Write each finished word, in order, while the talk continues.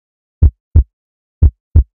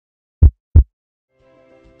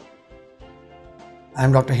I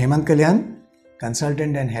am Dr. Hemant Kalyan,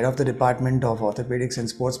 Consultant and Head of the Department of Orthopedics and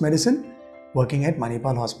Sports Medicine, working at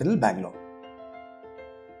Manipal Hospital, Bangalore.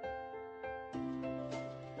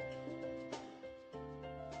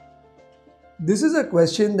 This is a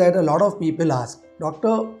question that a lot of people ask.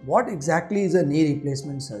 Doctor, what exactly is a knee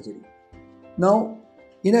replacement surgery? Now,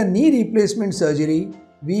 in a knee replacement surgery,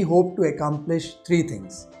 we hope to accomplish three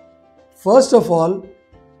things. First of all,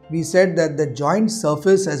 we said that the joint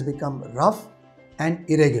surface has become rough and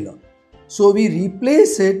irregular. So we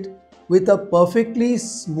replace it with a perfectly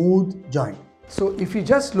smooth joint. So if you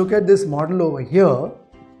just look at this model over here,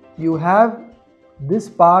 you have this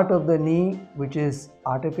part of the knee which is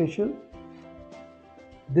artificial,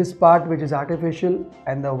 this part which is artificial,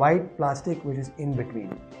 and the white plastic which is in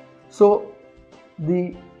between. So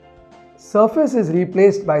the surface is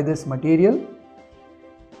replaced by this material,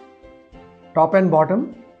 top and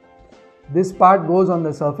bottom. This part goes on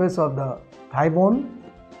the surface of the thigh bone.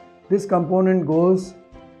 This component goes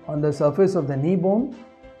on the surface of the knee bone,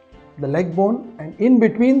 the leg bone, and in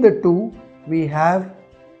between the two we have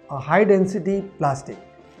a high density plastic.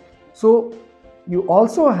 So you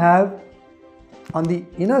also have on the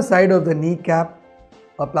inner side of the kneecap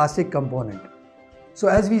a plastic component. So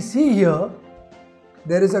as we see here,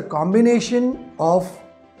 there is a combination of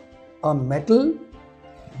a metal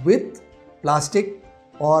with plastic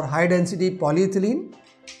or high density polyethylene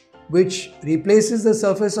which replaces the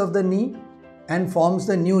surface of the knee and forms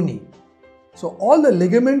the new knee. So all the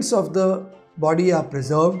ligaments of the body are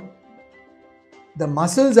preserved. The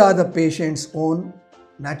muscles are the patient's own.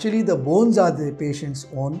 Naturally, the bones are the patient's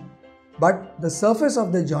own. But the surface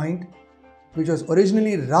of the joint, which was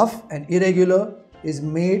originally rough and irregular, is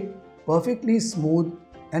made perfectly smooth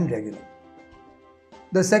and regular.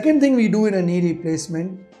 The second thing we do in a knee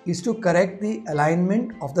replacement is to correct the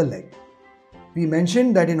alignment of the leg. We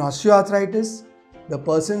mentioned that in osteoarthritis, the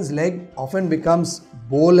person's leg often becomes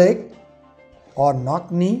bow leg or knock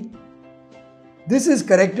knee. This is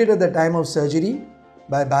corrected at the time of surgery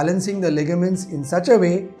by balancing the ligaments in such a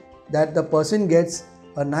way that the person gets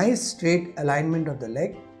a nice straight alignment of the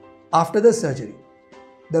leg after the surgery.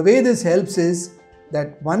 The way this helps is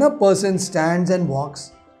that when a person stands and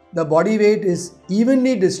walks, the body weight is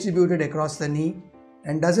evenly distributed across the knee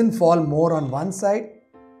and doesn't fall more on one side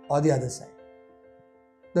or the other side.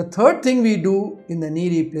 The third thing we do in the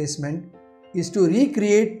knee replacement is to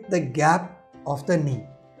recreate the gap of the knee.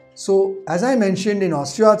 So as I mentioned, in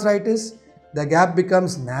osteoarthritis, the gap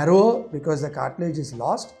becomes narrower because the cartilage is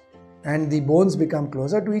lost and the bones become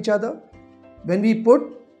closer to each other. When we put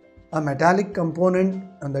a metallic component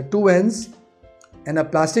on the two ends and a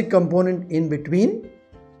plastic component in between,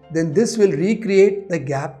 then this will recreate the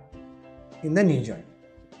gap in the knee joint.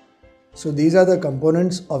 So these are the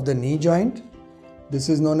components of the knee joint. This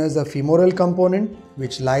is known as the femoral component,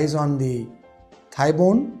 which lies on the thigh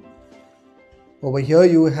bone. Over here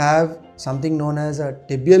you have something known as a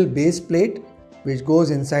tibial base plate, which goes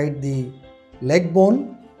inside the leg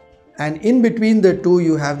bone. And in between the two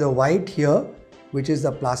you have the white here, which is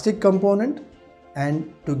the plastic component,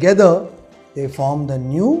 and together they form the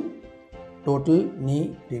new total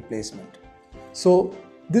knee replacement. So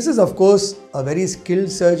this is of course a very skilled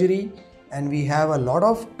surgery, and we have a lot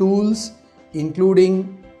of tools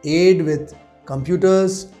including aid with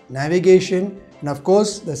computers, navigation, and of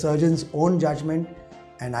course the surgeon's own judgment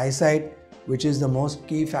and eyesight, which is the most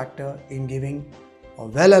key factor in giving a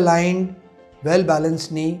well-aligned,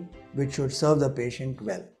 well-balanced knee which should serve the patient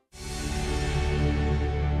well.